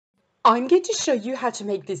I'm going to show you how to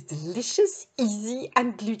make this delicious, easy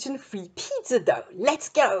and gluten-free pizza dough. Let's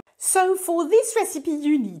go! So for this recipe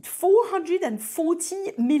you need 440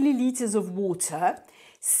 milliliters of water,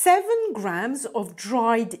 7 grams of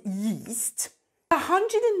dried yeast,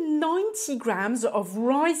 190 grams of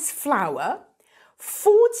rice flour,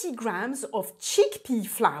 40 grams of chickpea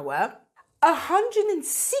flour,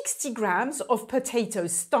 160 grams of potato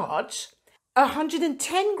starch,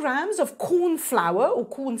 110 grams of cornflour or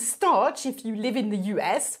cornstarch if you live in the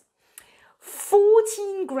US,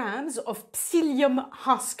 14 grams of psyllium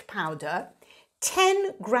husk powder,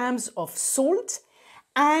 10 grams of salt,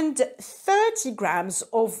 and 30 grams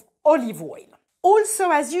of olive oil. Also,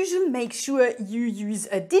 as usual, make sure you use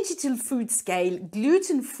a digital food scale,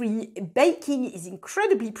 gluten-free. Baking is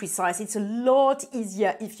incredibly precise. It's a lot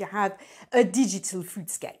easier if you have a digital food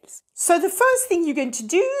scale. So the first thing you're going to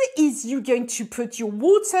do is you're going to put your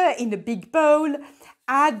water in a big bowl,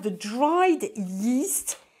 add the dried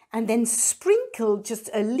yeast, and then sprinkle just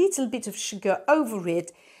a little bit of sugar over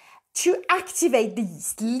it to activate the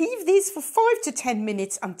yeast. Leave this for 5 to 10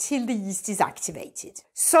 minutes until the yeast is activated.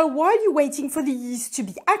 So while you're waiting for the yeast to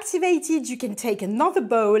be activated, you can take another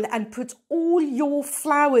bowl and put all your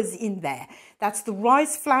flours in there. That's the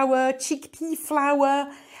rice flour, chickpea flour,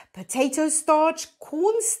 potato starch,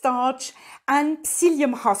 cornstarch, and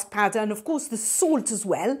psyllium husk powder, and of course the salt as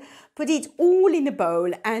well. Put it all in a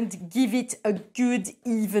bowl and give it a good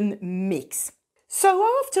even mix. So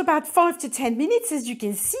after about 5 to 10 minutes, as you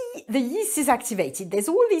can see, the yeast is activated. There's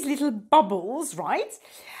all these little bubbles, right?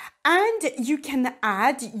 And you can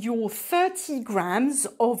add your 30 grams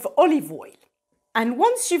of olive oil. And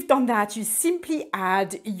once you've done that, you simply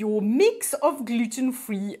add your mix of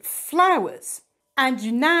gluten-free flours. And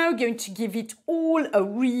you're now going to give it all a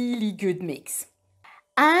really good mix.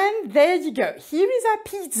 And there you go. Here is our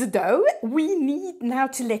pizza dough. We need now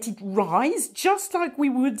to let it rise just like we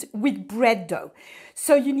would with bread dough.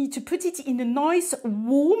 So you need to put it in a nice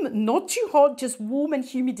warm, not too hot, just warm and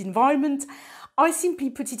humid environment. I simply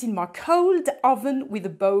put it in my cold oven with a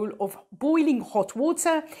bowl of boiling hot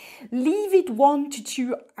water. Leave it 1 to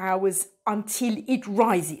 2 hours until it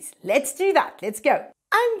rises. Let's do that. Let's go.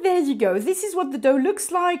 And there you go. This is what the dough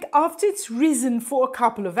looks like after it's risen for a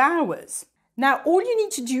couple of hours. Now, all you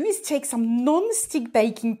need to do is take some non-stick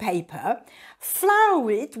baking paper,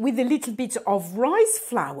 flour it with a little bit of rice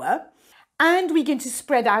flour, and we're going to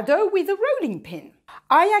spread our dough with a rolling pin.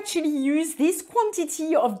 I actually use this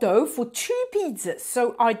quantity of dough for 2 pizzas,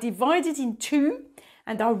 so I divide it in 2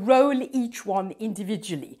 and I roll each one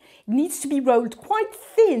individually. It needs to be rolled quite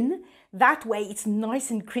thin, that way it's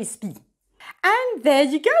nice and crispy. And there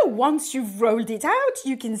you go. Once you've rolled it out,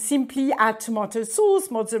 you can simply add tomato sauce,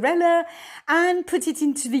 mozzarella, and put it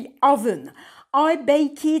into the oven. I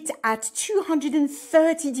bake it at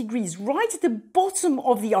 230 degrees, right at the bottom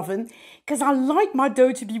of the oven, because I like my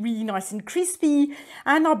dough to be really nice and crispy,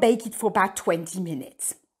 and I bake it for about 20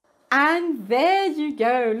 minutes. And there you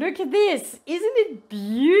go. Look at this. Isn't it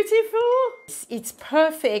beautiful? It's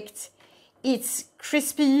perfect. It's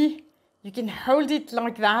crispy. You can hold it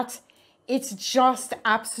like that. It's just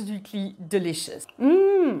absolutely delicious.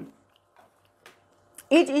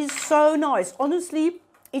 It is so nice. Honestly,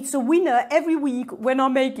 it's a winner every week when I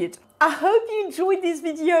make it. I hope you enjoyed this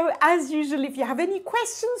video. As usual, if you have any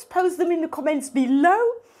questions, post them in the comments below.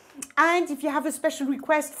 And if you have a special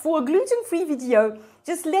request for a gluten-free video,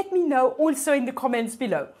 just let me know also in the comments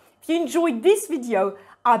below. If you enjoyed this video,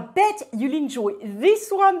 I bet you'll enjoy this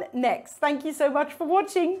one next. Thank you so much for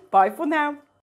watching. Bye for now.